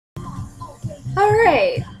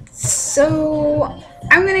Alright, so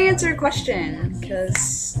I'm gonna answer a question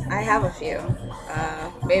because I have a few.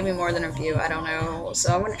 Maybe more than a few, I don't know.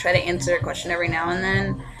 So I'm gonna try to answer a question every now and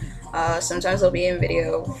then. Sometimes they'll be in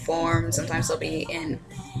video form, sometimes they'll be in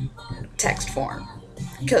text form.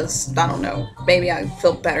 Because, I don't know, maybe I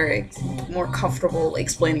feel better, more comfortable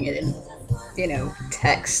explaining it in,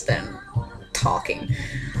 text than talking.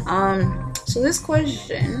 So this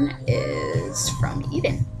question is from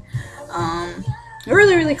Eden. We're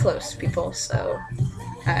really, really close people, so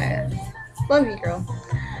I love you, girl.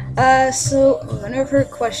 So one of her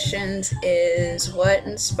questions is, what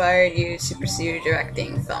inspired you to pursue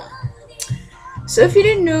directing film? So if you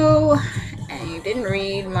didn't know, and you didn't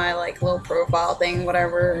read my like little profile thing,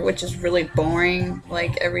 whatever, which is really boring.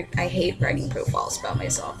 I hate writing profiles about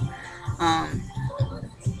myself. Um,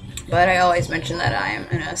 but I always mention that I am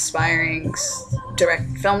an aspiring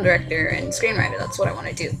film director and screenwriter. That's what I want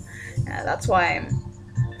to do. That's why I'm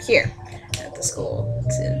here at the school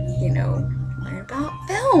to, learn about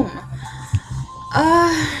film.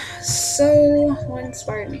 So what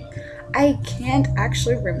inspired me? I can't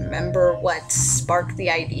actually remember what sparked the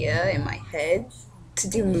idea in my head to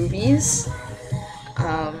do movies.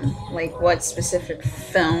 Like what specific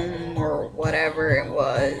film or whatever it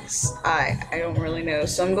was. I don't really know.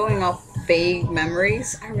 So I'm going off vague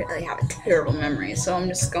memories. I really have a terrible memory, so I'm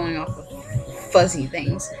just going off of fuzzy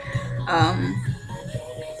things. Um,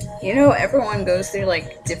 everyone goes through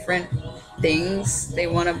like different things they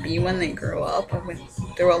want to be when they grow up. I went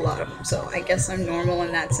through a lot of them, so I guess I'm normal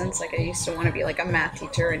in that sense. Like I used to want to be like a math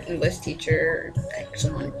teacher, an English teacher. I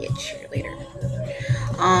actually want to be a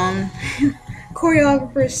cheerleader. Um,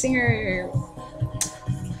 Choreographer, singer,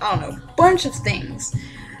 I don't know, bunch of things.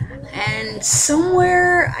 And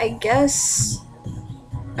somewhere, I guess,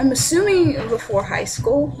 I'm assuming before high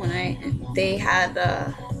school, when they had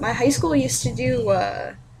my high school used to do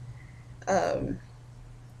um,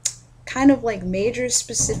 kind of like major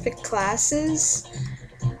specific classes,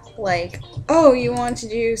 like, oh, you want to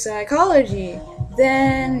do psychology,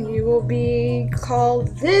 then you will be called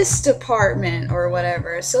this department or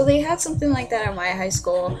whatever. So they had something like that at my high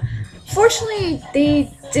school. Fortunately,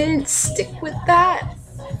 they didn't stick with that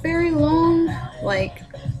very long. Like,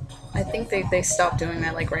 I think they stopped doing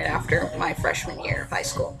that like right after my freshman year of high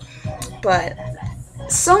school. But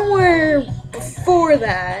somewhere before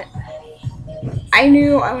that, I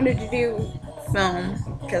knew I wanted to do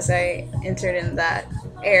film because I entered in that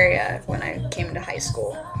area when I came to high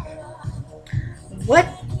school. What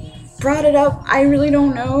brought it up? I really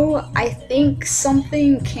don't know. I think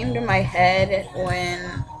something came to my head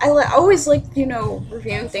when I always liked,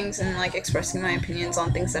 reviewing things and like expressing my opinions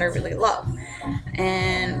on things that I really love.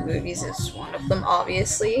 And movies is one of them,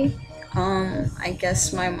 obviously. I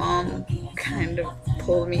guess my mom kind of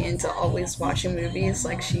pulled me into always watching movies.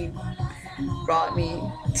 Like she brought me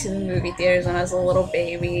to the movie theaters when I was a little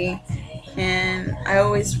baby, and I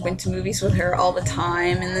always went to movies with her all the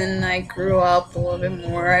time. And then I grew up a little bit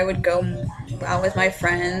more. I would go out with my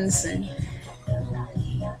friends, and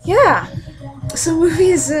yeah. So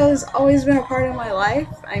movies has always been a part of my life.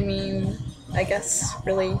 I mean, I guess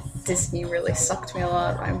really Disney really sucked me a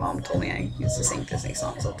lot. My mom told me I used to sing Disney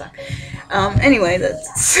songs all the time. Anyway,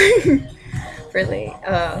 that's really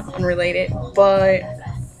unrelated, but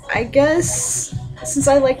I guess since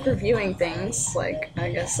I like reviewing things, like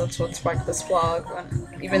I guess that's what sparked this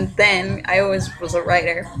vlog. Even then, I always was a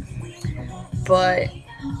writer, but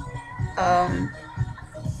um,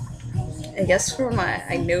 I guess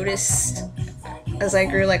I noticed as I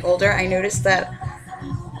grew like older, I noticed that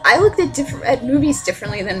I looked at movies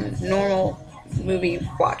differently than normal movie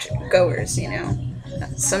watch goers.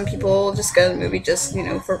 Some people just go to the movie just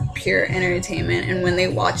for pure entertainment, and when they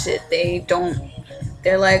watch it,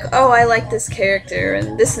 they're like, oh, I like this character,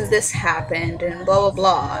 and this happened, and blah blah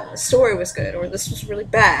blah. The story was good, or this was really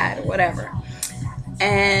bad, or whatever.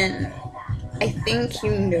 And I think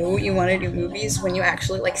you want to do movies when you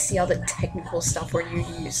actually like see all the technical stuff, where you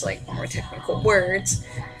use like more technical words,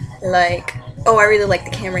 like, oh, I really like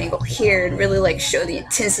the camera angle here, and really like show the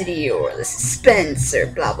intensity or the suspense or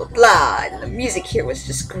blah blah blah. And the music here was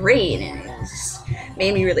just great, and it just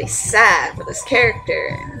made me really sad for this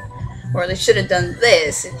character. Or they should have done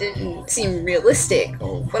this, it didn't seem realistic,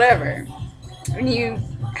 or whatever. When you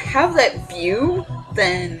have that view,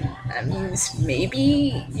 then that means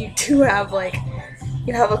maybe you do have like,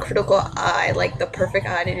 you have a critical eye, like the perfect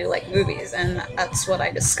eye to do like movies, and that's what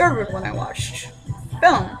I discovered when I watched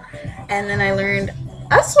film. And then I learned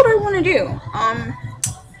that's what I want to do.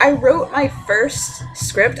 I wrote my first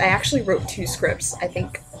script. I actually wrote two scripts, I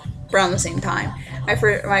think, around the same time.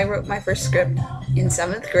 I wrote my first script in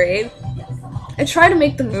 7th grade, I tried to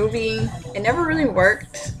make the movie. It never really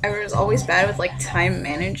worked. I was always bad with like time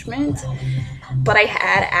management. But I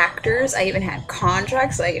had actors. I even had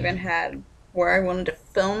contracts. I even had where I wanted to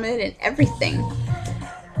film it and everything.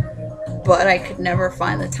 But I could never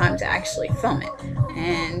find the time to actually film it.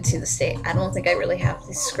 And to this day, I don't think I really have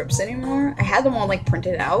these scripts anymore. I had them all like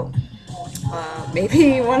printed out.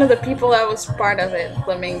 Maybe one of the people that was part of it,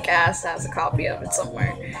 the main cast, has a copy of it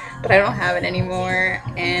somewhere. But I don't have it anymore,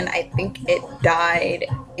 and I think it died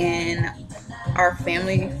in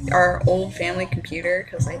our old family computer,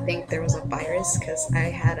 because I think there was a virus, because I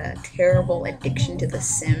had a terrible addiction to The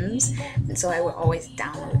Sims, and so I would always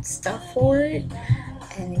download stuff for it,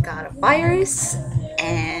 and it got a virus,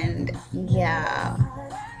 and yeah,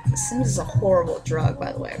 Sims is a horrible drug,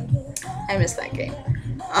 by the way. I miss that game.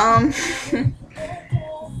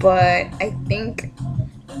 But I think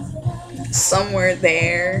somewhere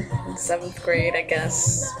there in 7th grade, I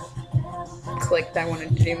guess, clicked I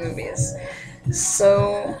wanted to do movies.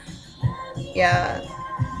 So, yeah,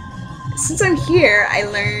 since I'm here, I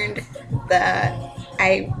learned that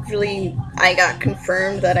I got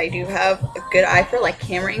confirmed that I do have a good eye for like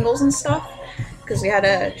camera angles and stuff, because we had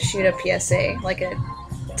to shoot a PSA, like a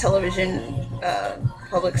television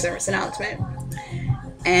public service announcement,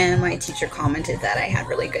 and my teacher commented that I had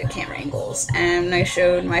really good camera angles, and I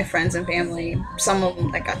showed my friends and family, some of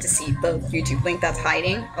them that got to see the YouTube link that's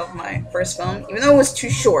hiding of my first film, even though it was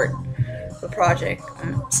too short, the project.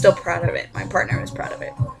 I'm still proud of it. My partner was proud of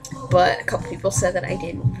it, but a couple people said that I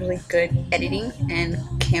did really good editing and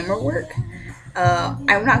camera work.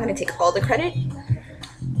 I'm not going to take all the credit,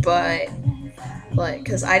 but like,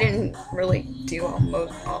 because I didn't really do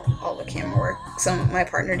all the camera work. My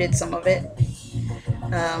partner did some of it,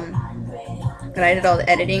 and I did all the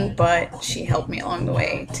editing, but she helped me along the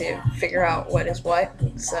way to figure out what is what.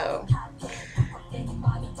 So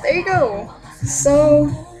there you go.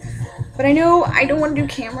 So, but I know I don't want to do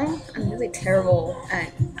camera. I'm really terrible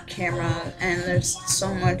at camera, and there's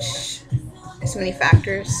so many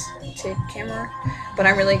factors to camera, but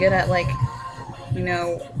I'm really good at, like, you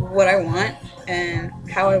know, what I want and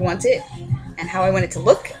how I want it and how I want it to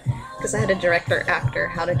look, because I had a director actor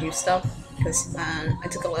how to do stuff, because I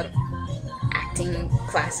took a lot of acting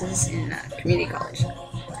classes in community college,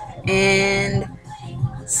 and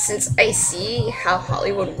since I see how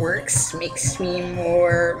Hollywood works, makes me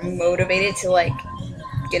more motivated to like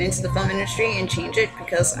get into the film industry and change it,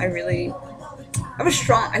 because I really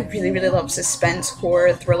love suspense,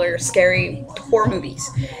 horror, thriller, scary horror movies,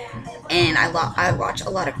 and I watch a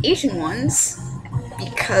lot of Asian ones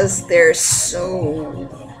because they're so,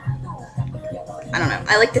 I don't know,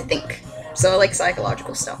 I like to think, so I like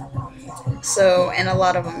psychological stuff. So, and a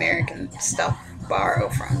lot of American stuff borrow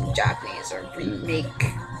from Japanese or remake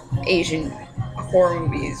Asian horror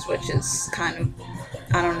movies, which is kind of,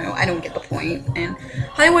 I don't know, I don't get the point. And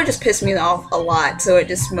Hollywood just pissed me off a lot, so it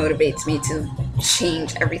just motivates me to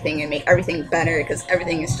change everything and make everything better, because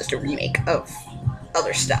everything is just a remake of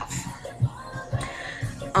other stuff.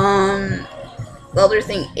 The other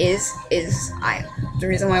thing is the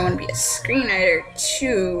reason why I want to be a screenwriter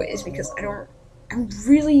too is because I'm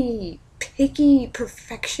really picky,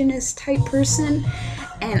 perfectionist type person,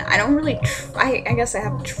 and I don't really I guess I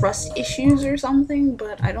have trust issues or something,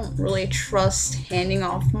 but I don't really trust handing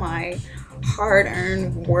off my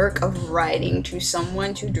hard-earned work of writing to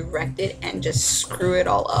someone to direct it and just screw it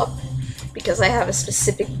all up, because I have a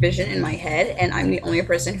specific vision in my head and I'm the only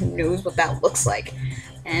person who knows what that looks like,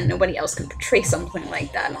 and nobody else can portray something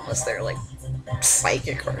like that unless they're like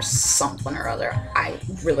psychic or something or other. I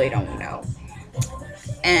really don't know.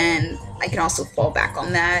 And I can also fall back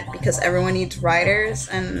on that because everyone needs writers,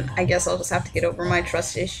 and I guess I'll just have to get over my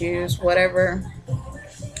trust issues, whatever,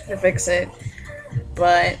 to fix it.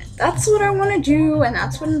 But that's what I want to do, and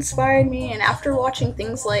that's what inspired me. And after watching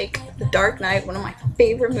things like The Dark Knight, one of my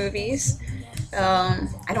favorite movies, I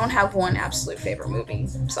don't have one absolute favorite movie,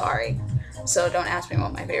 sorry. So don't ask me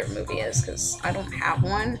what my favorite movie is, because I don't have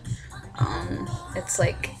one. It's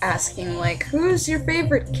like asking, like, who's your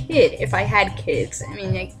favorite kid? If I had kids, I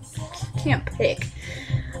mean, I can't pick.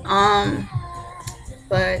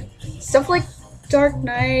 But stuff like Dark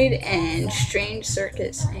Knight and Strange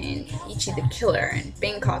Circus and Ichi the Killer and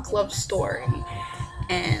Bangkok Love Story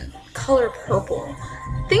and Color Purple,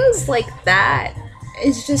 things like that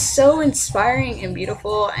is just so inspiring and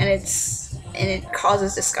beautiful, and it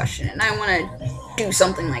causes discussion, and I want to do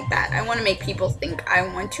something like that. I want to make people think. I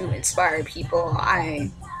want to inspire people.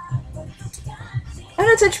 I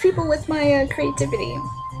want to touch people with my creativity.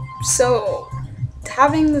 So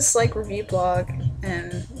having this like review blog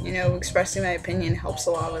and, you know, expressing my opinion helps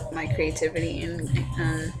a lot with my creativity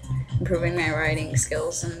and improving my writing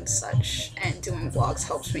skills and such, and doing vlogs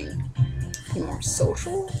helps me be more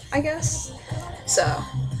social, I guess. So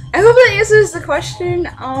I hope that answers the question.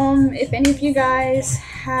 If any of you guys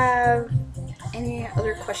have any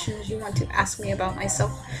other questions you want to ask me about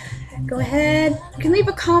myself, go ahead. You can leave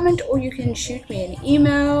a comment or you can shoot me an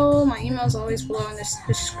email. My email is always below in this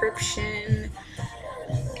description.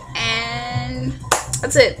 And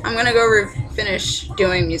that's it. I'm gonna go finish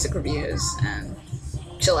doing music reviews and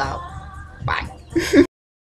chill out. Bye.